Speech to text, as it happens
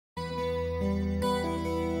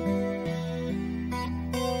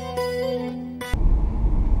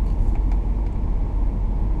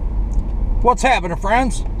What's happening,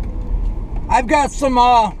 friends? I've got some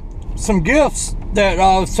gifts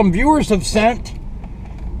that some viewers have sent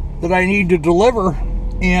that I need to deliver,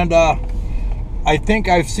 and I think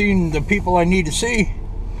I've seen the people I need to see,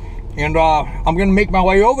 and I'm gonna make my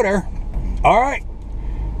way over there. All right,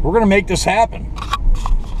 we're gonna make this happen.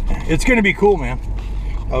 It's gonna be cool, man.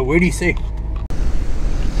 Wait do you see?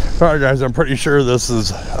 All right, guys, I'm pretty sure this is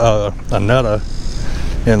Annetta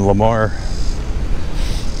in Lamar.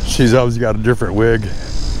 She's always got a different wig.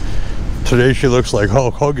 Today she looks like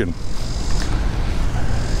Hulk Hogan.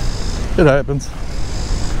 It happens.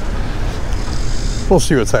 We'll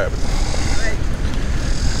see what's happening.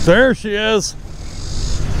 There she is.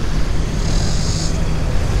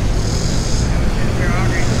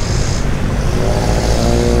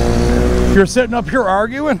 You're sitting up here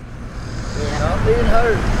arguing? Yeah, I'm being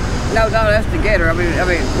hurt. No, that's together. I mean,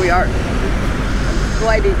 we are. The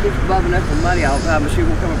lady keeps bumming us for money all the time, but she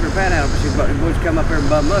won't come up here and panhandle, but she wants to come up here and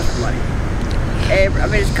bum us for money. I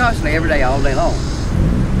mean, it's constantly, every day, all day long.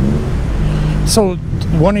 So,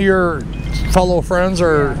 one of your fellow friends,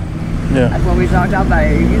 or yeah. That's what we talked about.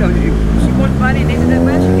 You know, if she wants money, needs to do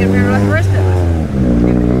money, she can get up here like the rest of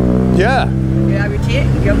us. Yeah. Get out of your tent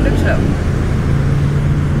and go do something.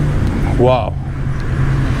 Wow.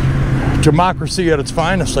 Democracy at its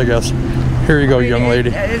finest, I guess. Here you go, young lady.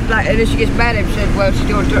 It's like, and then she gets mad at me and said, well, she's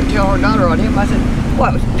going to tell her daughter on him. I said,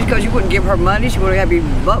 what? Because you wouldn't give her money? She would have you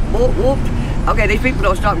whooped? Okay, these people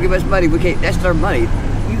don't stop and give us money. We can't. That's their money.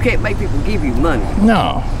 You can't make people give you money.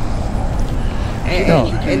 No.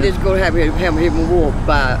 And just go have him whooped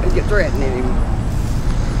by threatening him.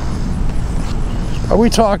 Are we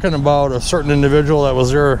talking about a certain individual that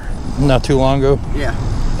was there not too long ago? Yeah.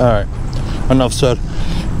 All right. Enough said.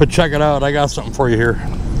 But check it out. I got something for you here.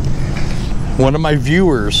 One of my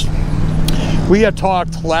viewers. We had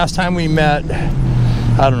talked last time we met,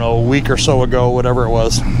 I don't know, a week or so ago, whatever it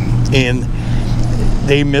was, and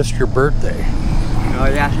they missed your birthday.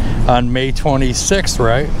 Oh, yeah? On May 26th,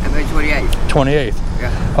 right? May 28th. 28th.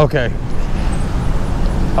 Yeah. Okay.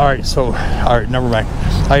 All right, so, all right, never mind.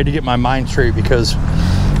 I had to get my mind straight because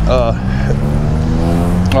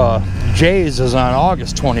Jay's is on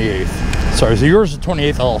August 28th. Sorry, so yours is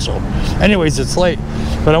 28th also. Anyways, it's late,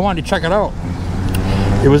 but I wanted to check it out.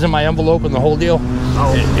 It was in my envelope and the whole deal.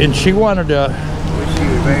 Oh. And she wanted to... Wish you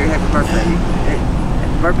a very happy birthday.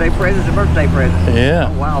 Birthday present's a birthday present. Yeah.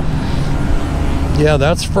 Oh, wow. Yeah,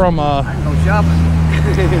 that's from... I can go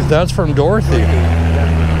shopping. That's from Dorothy.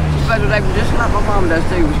 She's supposed to name just like my mom does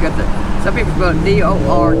too. She got the... Some people spell it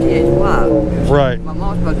D-O-R-T-H-Y. Right. My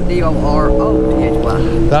mom spells it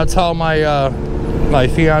D-O-R-O-T-H-Y. That's how my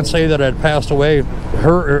fiance that had passed away,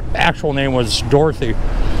 her actual name was Dorothy,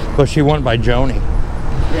 but she went by Joni.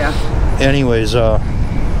 Yeah. Anyways, you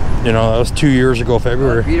know, that was 2 years ago,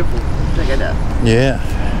 February. Oh, beautiful. Check it out. Yeah.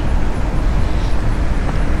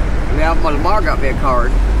 Yeah, my Lamar got me a card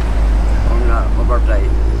on my birthday.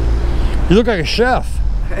 You look like a chef.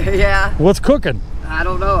 Yeah. What's cooking? I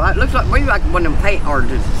don't know. It looks like maybe like one of them paint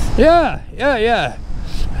artists. Yeah. I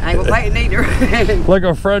ain't gonna paint either. Like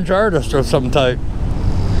a French artist or some type.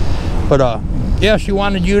 But yeah, she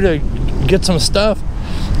wanted you to get some stuff,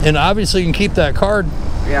 and obviously you can keep that card.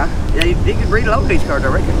 Yeah, you can reload these cards,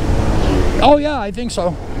 I reckon. Oh yeah, I think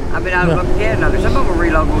so. I mean, I don't know. Yeah, no, some of them are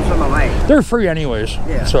reloadable, some of them ain't. They're free anyways.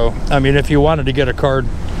 Yeah. So I mean, if you wanted to get a card.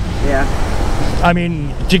 Yeah. I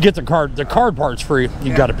mean, to get the card part's free.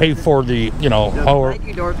 You got to pay for the, you know. Thank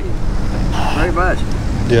you, Dorothy. Very much.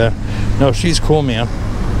 Yeah. No, she's cool, man.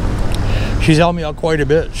 She's helped me out quite a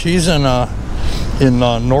bit. She's in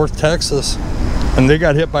North Texas, and they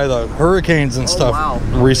got hit by the hurricanes and stuff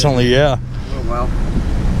recently. Yeah. Oh wow.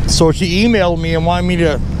 So she emailed me and wanted me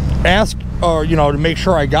to ask, you know, to make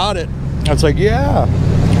sure I got it. I was like, yeah.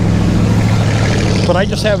 But I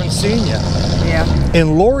just haven't seen you. Yeah.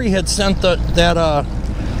 And Laurie had sent that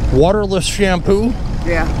waterless shampoo.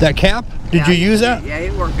 Yeah. That cap. Did you use that? Yeah,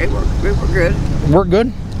 it worked. It worked good. Worked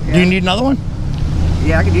good? Yeah. Do you need another one?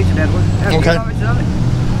 Yeah, I could use another one. Okay. How much is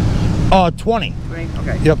it? 20. 20?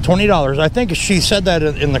 Okay. Yep, $20. I think she said that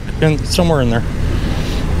in somewhere in there.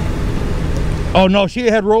 Oh no, she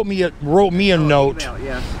had wrote me a note. Email,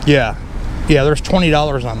 yeah. Yeah, there's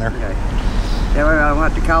 $20 on there. Okay. Yeah, well, I don't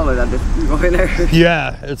have to call it. I just go in there.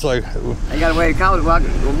 Yeah, it's like... I got a way to call it. Well,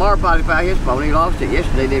 Mark probably found his phone. He lost it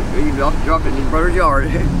yesterday. He dropped it in his brother's yard.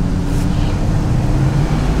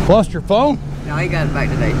 Lost your phone? No, he got it back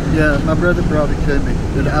today. Yeah, my brother brought it to me.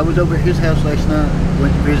 I was over at his house last night,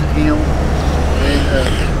 went to visit him, and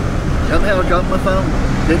somehow I dropped my phone.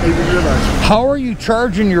 Didn't even realize it. How are you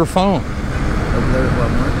charging your phone? Over there at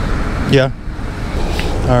Walmart. Yeah.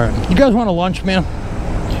 All right. You guys want a lunch, man?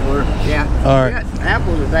 Sure. were. Yeah. All We right. got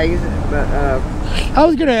apples and things, but I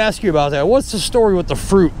was gonna ask you about that. What's the story with the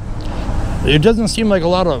fruit? It doesn't seem like a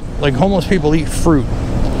lot of like homeless people eat fruit.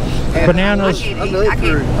 Bananas. I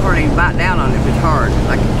can't hardly bite down on it if it's hard.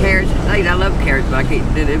 Like carrots, I love carrots, but I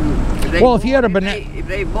can't do it. Well, if you had a banana, if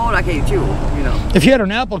they boiled, I can't chew them. You know. if you had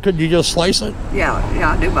an apple, could you just slice it? Yeah,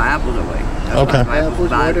 I do buy apples that way. Okay. Apples,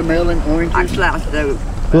 watermelon, I oranges. can slice the.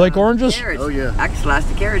 You like oranges? Carrots. Oh, yeah. I can slice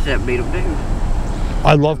the carrots up and beat them too.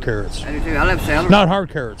 I love carrots. I do too. I love celery. Not hard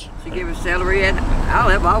carrots. She give us celery and I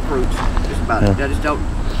love all fruits. Just about it. I just don't.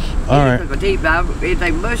 All right. My teeth,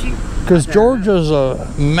 anything mushy. Because Georgia's a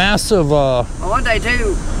massive. Well, one day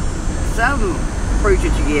too, some fruits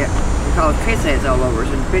that you get cause piss ants all over us,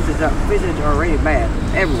 and piss ants are already bad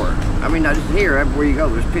everywhere. I mean, not just here, everywhere you go,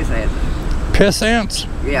 there's piss ants. Piss ants?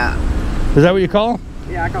 Yeah. Is that what you call them?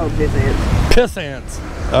 Yeah, I call them piss ants. Piss ants.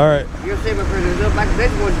 All right. You'll see my friend, little back big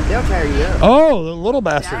ones, they'll tear you up. Oh, the little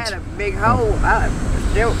I bastards. had a big hole. I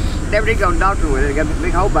still never did go to the doctor with it. I got a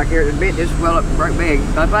big hole back here. The bit just swelled up right big.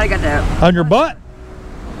 I finally got that. On your butt?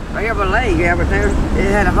 Right here on my leg, yeah, but there,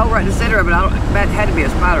 it had a hole right in the center of it. That had to be a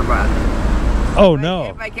spider bite. Oh no.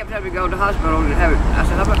 Everybody kept telling me to go to the hospital and have it. I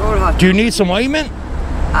said, I'm not going to the hospital. Do you need some ointment?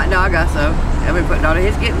 No, I got some. I've been putting on it.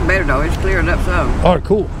 It's getting better though. It's clearing up some. Oh,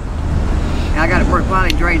 cool. And I got it where it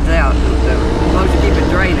finally drains out. So, as long as you keep it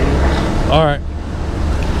draining. All right.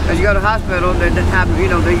 Because you go to the hospital, that happens, you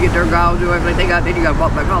know, they get their gauze, do everything they got, then you got to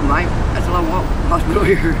walk back home, mate. That's a long walk, hospital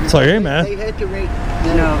here. It's like, hey man. They had to rate.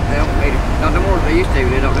 No, they don't meet it. Not no more than they used to.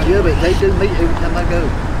 They don't. Yeah, but they do meet every time I go.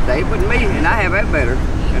 They put me, and I have that better.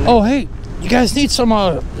 And Oh hey, you guys need some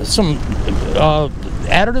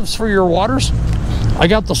additives for your waters? I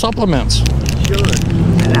got the supplements. Sure.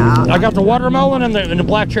 and I got the watermelon and the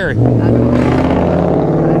black cherry. I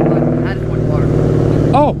just want water.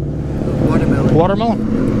 Oh, Watermelon.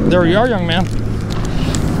 watermelon. There you are, young man.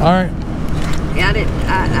 All right. Yeah,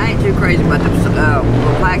 I ain't too crazy about the little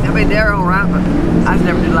packs. I mean, they're all right, but I just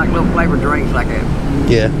never did like little flavored drinks like that.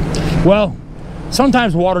 Yeah. Well,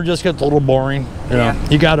 sometimes water just gets a little boring. You know, Yeah.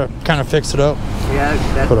 you got to kind of fix it up.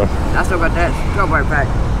 Yeah, Put a- I still got that strawberry pack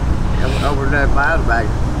over there by the bag.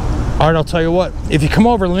 All right, I'll tell you what. If you come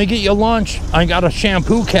over, let me get you lunch. I got a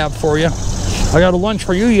shampoo cap for you. I got a lunch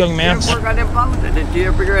for you, young man. You ever work on them phones? Did you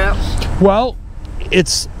ever figure it out? Well,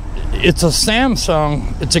 it's a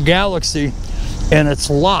Samsung. It's a Galaxy, and it's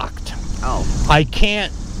locked. Oh. I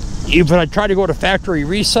can't. Even I try to go to factory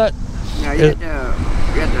reset. Yeah, you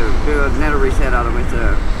have to do a net reset on them. It's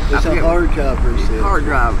a hard drive reset. hard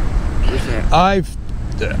drive reset. I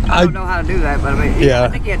don't know how to do that, but I mean, Yeah. I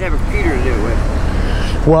think you have to have a computer to do it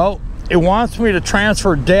with. Well, it wants me to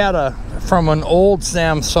transfer data from an old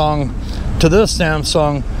Samsung to this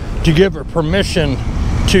Samsung to give it permission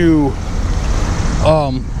to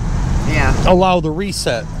Yeah. allow the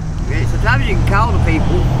reset. Sometimes you can call the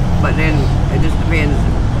people, but then it just depends.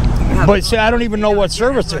 But see, I don't even know what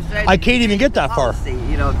service it. I can't even get that far. Policy,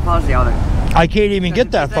 you know, the policy on it. I can't even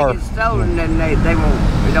get that far. If they get stolen, then they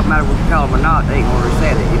won't. It don't matter what you call them or not. They ain't gonna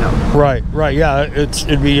reset it, you know. Right. Yeah.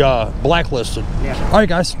 It'd be blacklisted. Yeah. All right,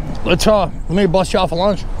 guys. Let me bust you off a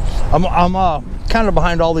lunch. I'm kind of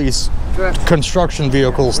behind all these Sure. construction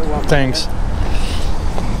vehicles things.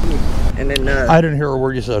 And then I didn't hear a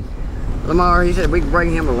word you said. Lamar, he said we can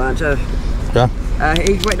bring him a lunch. Yeah.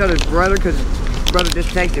 He's waiting on his brother because his brother just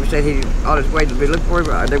texted him, said he on his way to be looking for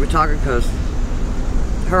him. They were talking because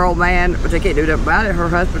her old man, but they can't do nothing about it. Her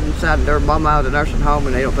husband decided their mom out of the nursing home,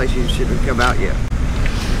 and they don't think she should have come out yet.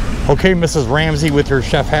 Okay, Mrs. Ramsey with her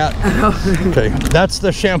chef hat. Okay, that's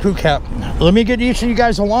the shampoo cap. Let me get each of you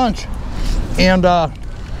guys a lunch. And I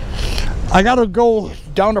gotta go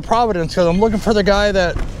down to Providence because I'm looking for the guy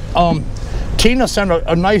that Tina sent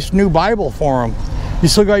a nice new Bible for him. You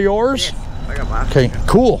still got yours? Yes, I got mine. Okay,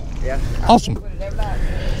 cool. Yeah. Awesome.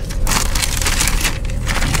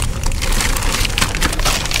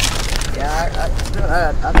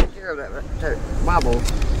 Yeah, I take care of that Bible.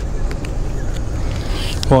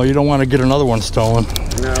 Well, you don't want to get another one stolen.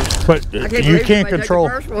 No. But I can't you believe can't somebody took the control.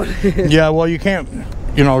 first one. Yeah, well, you can't,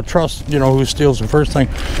 trust, who steals the first thing.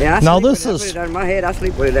 Yeah, Now I this put is it on my head. I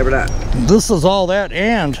sleep with it every night. this is all that,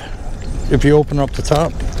 and if you open up the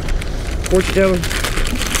top, What you doing?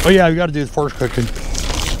 oh yeah, you got to do the force cooking.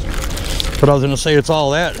 But I was gonna say it's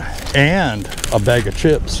all that and a bag of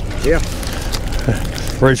chips. Yeah.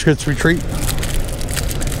 Ready to Kids Retreat?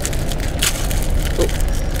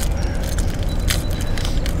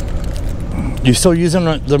 You still using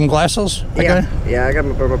them glasses? Yeah. Okay. Yeah, I got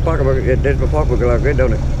my pocketbook. There's my pocketbook a lot good,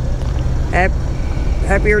 don't it?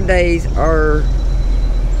 Happier days are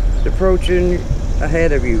approaching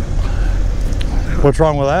ahead of you. What's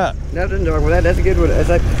wrong with that? Nothing's wrong with that. That's a good one. I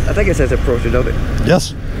think it says approach it, don't it?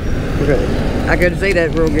 Yes. Okay. I couldn't see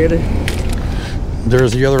that real good.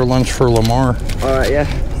 There's the other lunch for Lamar. All right,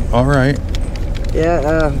 yeah. All right.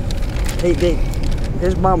 Yeah,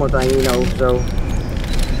 his mama thing, you know, so.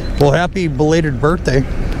 Well, happy belated birthday.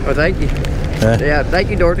 Oh, thank you. Yeah,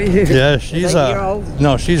 thank you, Dorothy. Yeah, she's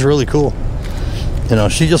no, she's really cool. You know,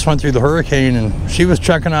 she just went through the hurricane and she was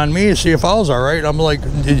checking on me to see if I was all right. I'm like,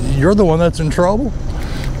 you're the one that's in trouble.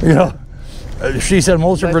 You know, she said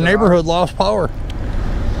most of her neighborhood lost power.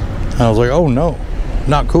 And I was like, oh no,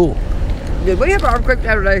 not cool. Did we have an earthquake the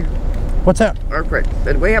other day? What's that? Earthquake.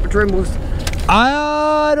 Did we have a tremble?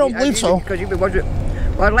 I don't believe so. Because you've been watching it.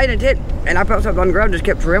 Well, I laid in tent and I felt something on the ground just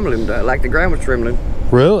kept trembling, like the ground was trembling.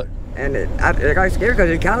 Really? And I got scared because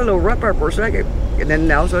it kind of a little rough there for a second, and then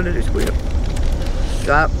all of a sudden it just quit.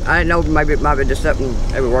 So I didn't know, maybe it might be just something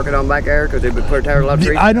they were working on back there because they've been putting a lot of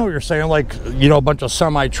trees. I know what you're saying, like, you know, a bunch of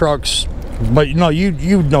semi trucks, but you know,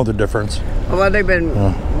 you know the difference. Well, they've been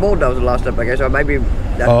bulldozing a lot of stuff, I guess, so maybe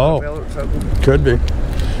that's or something. Could be.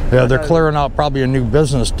 Yeah, they're clearing out probably a new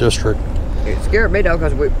business district. It scared me though,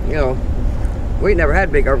 because we never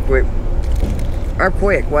had big earthquake.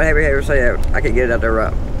 Earthquake, whatever you ever say, I can't get it out there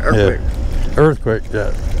right. Earthquake. Yeah. Earthquake,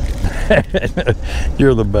 yeah.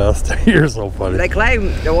 You're the best. You're so funny. They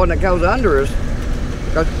claim the one that goes under us,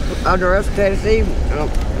 because under us, Tennessee,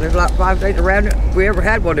 there's like 5 states around it. If we ever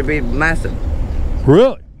had one, it'd be massive.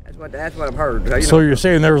 Really? That's what I've heard. So you're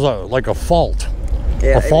saying there's like a fault?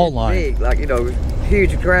 Yeah, a fault line? Big, like,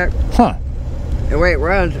 huge crack. Huh. And the way it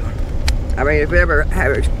runs, I mean, if we ever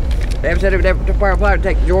have it, they ever said it would ever fire apply to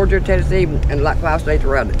take Georgia, Tennessee, and like 5 states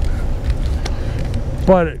around it.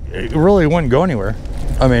 But it really wouldn't go anywhere.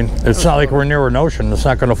 I mean, it's not like we're near an ocean. It's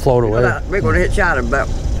not going to float away. We're going to hit China,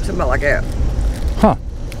 something like that. Huh.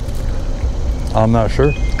 I'm not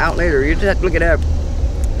sure. I don't either. You just have to look it up.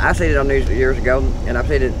 I seen it on news years ago, and I've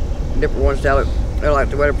seen it, different ones tell it. They're like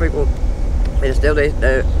the weather people. It's still,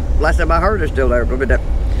 last time I heard, it's still there. But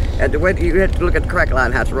at the way, you have to look at the crack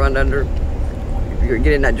line, how it's run under. You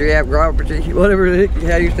get in that gravity, whatever it is,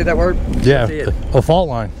 how you say that word? Yeah, a fault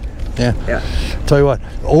line. Yeah. Tell you what,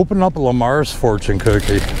 open up a Lamar's fortune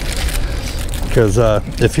cookie, because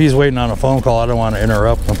if he's waiting on a phone call, I don't want to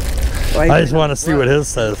interrupt him. Well, I just want to see what his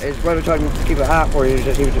says. His brother told him to keep an eye out for you.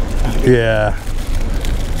 Yeah.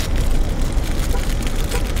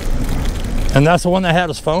 And that's the one that had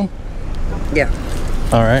his phone? Yeah.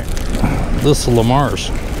 All right. This is Lamar's.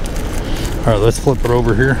 All right, let's flip it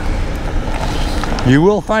over here. You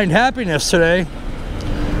will find happiness today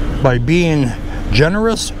by being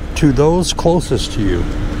generous to those closest to you.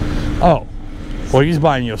 Oh, well, he's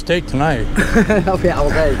buying you a steak tonight. Oh, yeah,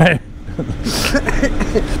 okay.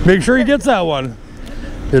 Make sure he gets that one.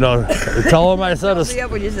 Tell him I said a...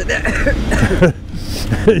 when you said that.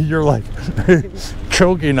 You're like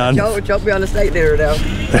choking on... Choke me on the steak dinner now.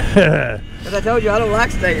 Because I told you I don't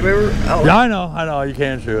like steak, remember? Oh. Yeah, I know, you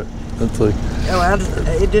can't chew it. That's like...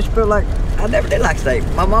 it just felt like I never did like steak.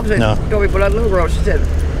 My mom said, told me when I was a little girl, she said,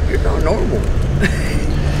 you're not normal.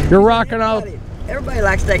 You're rocking out. Everybody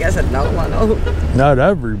likes steak. I said, no, I know. Not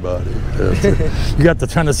everybody. You got the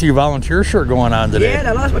Tennessee Volunteer shirt going on today. Yeah, and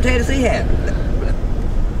I lost my Tennessee hat.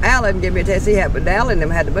 Alan gave me a Tennessee hat, but Alan and them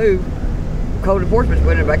had to move. Code enforcement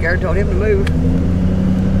went in back there and told him to move.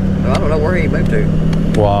 So I don't know where he moved to.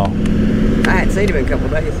 Wow. I hadn't seen him in a couple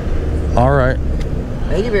of days. All right.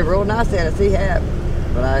 They gave me a real nice Tennessee hat,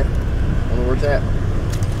 but I don't know where it's at.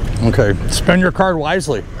 Okay, spend your card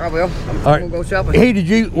wisely. I will. I'm gonna go shopping.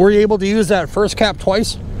 Hey, were you able to use that first cap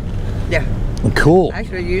twice? Yeah. Cool.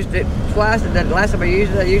 Actually, I used it twice, and then the last time I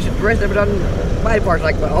used it the rest of it on body parts,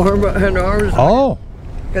 like my arm, underarms. Oh.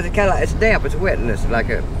 Because it kind of, it's damp, it's wet, and it's like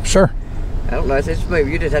a... Sure. I don't know, it's smooth.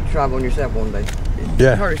 You just have to try it on yourself one day.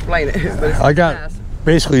 Yeah. It's hard to explain it, but it's I got nice.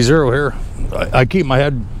 Basically zero hair. I keep my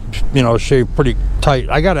head, shaved pretty tight.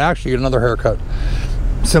 I got to actually get another haircut,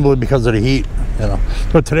 simply because of the heat,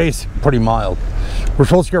 But today's pretty mild. We're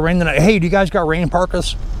supposed to get rain tonight. Hey, do you guys got rain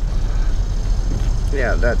parkas?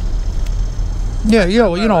 Yeah, that. Yeah,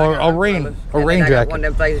 a rain jacket. One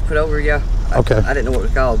of them things put over, yeah. Okay. I didn't know what it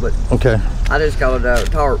was called, but. Okay. I just call it a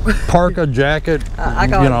tarp. Parka jacket. I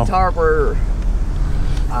call it a tarp, or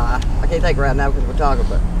I can't think right now because we're talking,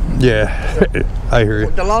 but. Yeah, I hear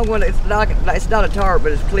you. The long one, it's not a tarp,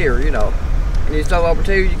 but it's clear, And you sew over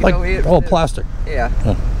too, you can go hit. Oh, plastic. Yeah.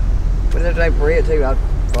 But there's a name for it too. I'll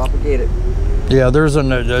forget it. Yeah, there's I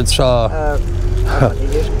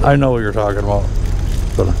know what you're talking about.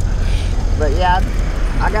 But yeah,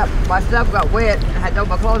 I got my stuff got wet. I had all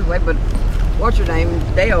my clothes wet, but what's her name?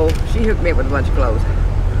 Dale, she hooked me up with a bunch of clothes.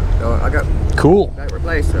 So I got cool. Got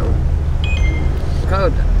replaced. So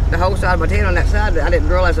because the whole side of my tent on that side, I didn't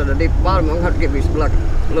realize on the deep bottom, I'm gonna have to get me some like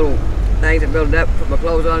little things that build it up, put my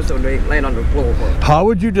clothes on so they land on the floor for it. How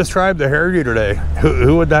would you describe the hairdo today?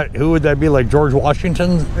 Who would that be, like George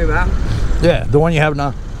Washington? Who am I? Yeah, the one you have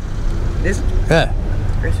now. This? Yeah.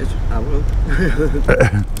 This is, I will.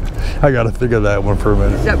 I gotta think of that one for a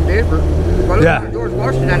minute. It's something different. Well, yeah. George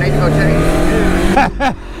Washington, I need to go change.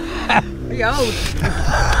 He old.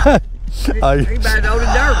 He about old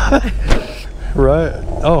and dirt. Right.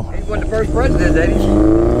 Oh. He's one of the first presidents, ain't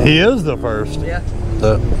he? He is the first. Yeah.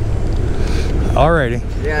 Alrighty.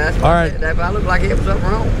 Yeah, that's all right. If I look like him, something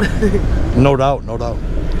wrong. No doubt, no doubt.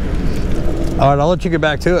 All right, I'll let you get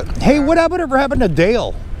back to it. Hey, whatever happened to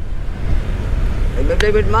Dale? He lived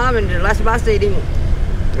there with Mom, and the last time I seen him,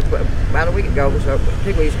 about a week ago, so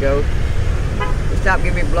 2 weeks ago, he stopped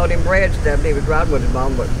giving me blood and bread stuff. He was riding with his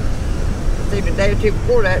mom, but see, the day or two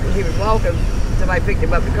before that, when he was walking, somebody picked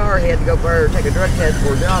him up in the car. He had to go for take a drug test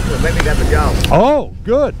for a job, so maybe he got the job. Oh,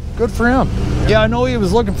 good for him. Yeah, I know he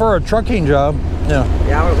was looking for a trucking job. Yeah.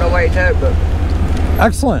 Yeah, I don't know where he took, but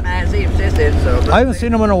excellent. I haven't seen him since then, so. I haven't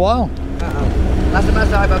seen him in a while. Last time I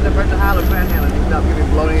saw him, I was up at the Highland Panhandle. He stopped giving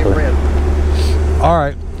me blood and bread. All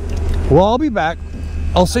right. Well, I'll be back.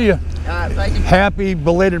 I'll see you. All right, thank you. Happy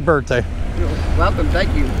belated birthday. You're welcome,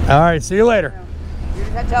 thank you. All right, see you later. You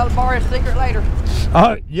just have to tell the bar his secret later.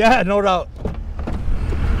 Yeah, no doubt.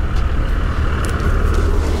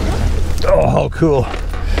 Oh, how cool.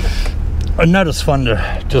 Anetta's fun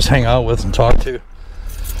to just hang out with and talk to.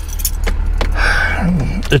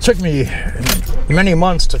 It took me many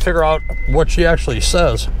months to figure out what she actually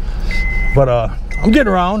says, but I'm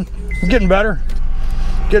getting around. I'm getting better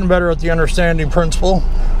at the understanding principle.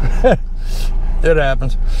 It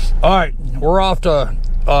happens. All right, we're off to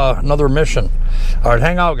another mission. All right,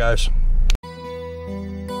 hang out, guys.